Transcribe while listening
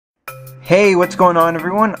Hey, what's going on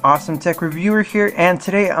everyone? Awesome Tech Reviewer here, and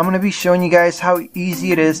today I'm going to be showing you guys how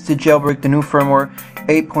easy it is to jailbreak the new firmware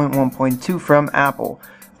 8.1.2 from Apple.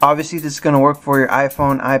 Obviously this is going to work for your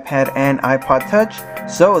iPhone, iPad, and iPod Touch,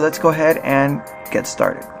 so let's go ahead and get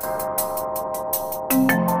started.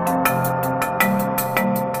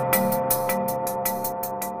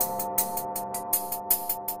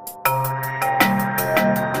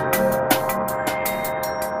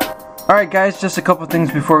 Alright guys, just a couple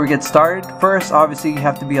things before we get started. First, obviously you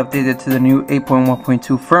have to be updated to the new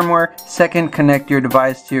 8.1.2 firmware. Second, connect your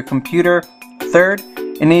device to your computer. Third,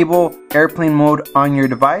 enable airplane mode on your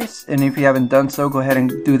device, and if you haven't done so, go ahead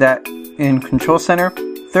and do that in Control Center.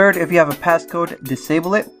 Third, if you have a passcode,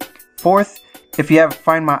 disable it. Fourth, if you have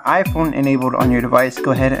Find My iPhone enabled on your device,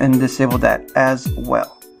 go ahead and disable that as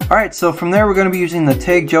well. Alright, so from there we're going to be using the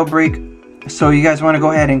Tag Jailbreak. So you guys want to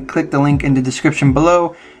go ahead and click the link in the description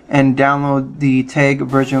below and download the Tag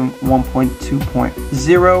version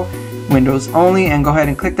 1.2.0, Windows only, and go ahead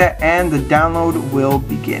and click that and the download will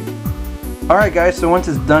begin. Alright guys, so once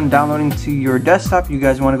it's done downloading to your desktop, you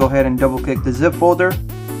guys want to go ahead and double click the zip folder,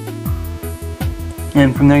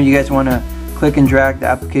 and from there you guys want to click and drag the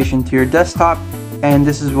application to your desktop, and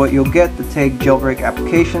this is what you'll get, the Tag Jailbreak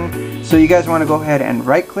application. So you guys want to go ahead and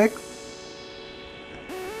right click,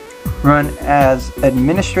 run as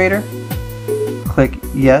administrator, click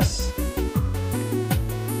yes,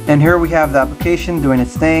 and here we have the application doing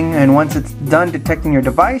its thing. And once it's done detecting your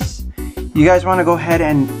device, you guys want to go ahead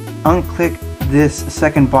and unclick this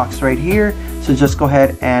second box right here. So just go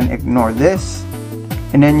ahead and ignore this,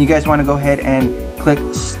 and then you guys want to go ahead and click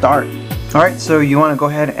start. Alright, so you want to go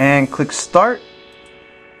ahead and click start,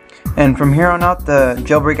 and from here on out the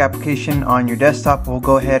jailbreak application on your desktop will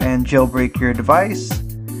go ahead and jailbreak your device.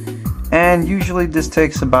 And usually this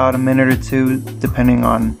takes about a minute or two, depending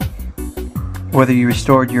on whether you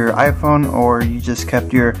restored your iPhone or you just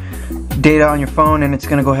kept your data on your phone, and it's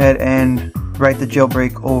going to go ahead and write the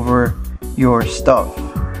jailbreak over your stuff.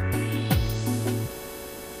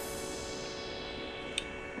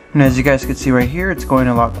 And as you guys can see right here, it's going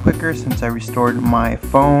a lot quicker since I restored my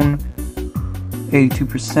phone.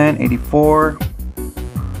 82%, 84%.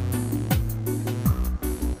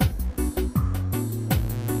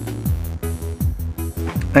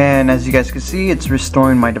 And as you guys can see, it's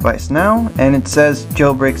restoring my device now, and it says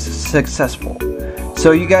jailbreak successful.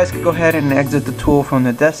 So you guys can go ahead and exit the tool from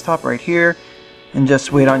the desktop right here and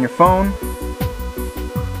just wait on your phone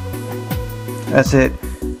as it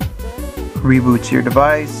reboots your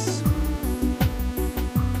device.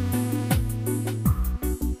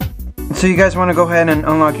 So you guys want to go ahead and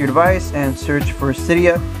unlock your device and search for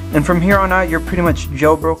Cydia, and from here on out you're pretty much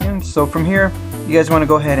jailbroken. So from here you guys want to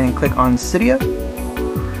go ahead and click on Cydia,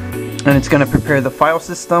 and it's going to prepare the file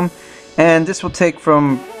system, and this will take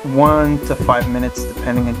from 1 to 5 minutes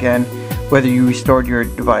depending again whether you restored your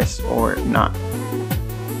device or not.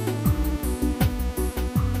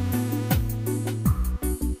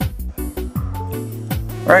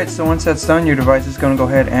 Alright, so once that's done, your device is going to go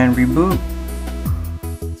ahead and reboot.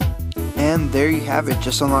 And there you have it,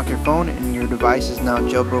 just unlock your phone and your device is now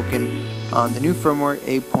jailbroken on the new firmware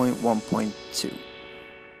 8.1.2.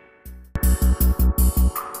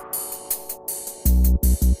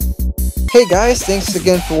 Hey guys, thanks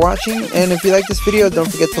again for watching, and if you like this video, don't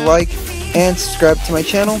forget to like and subscribe to my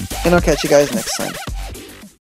channel, and I'll catch you guys next time.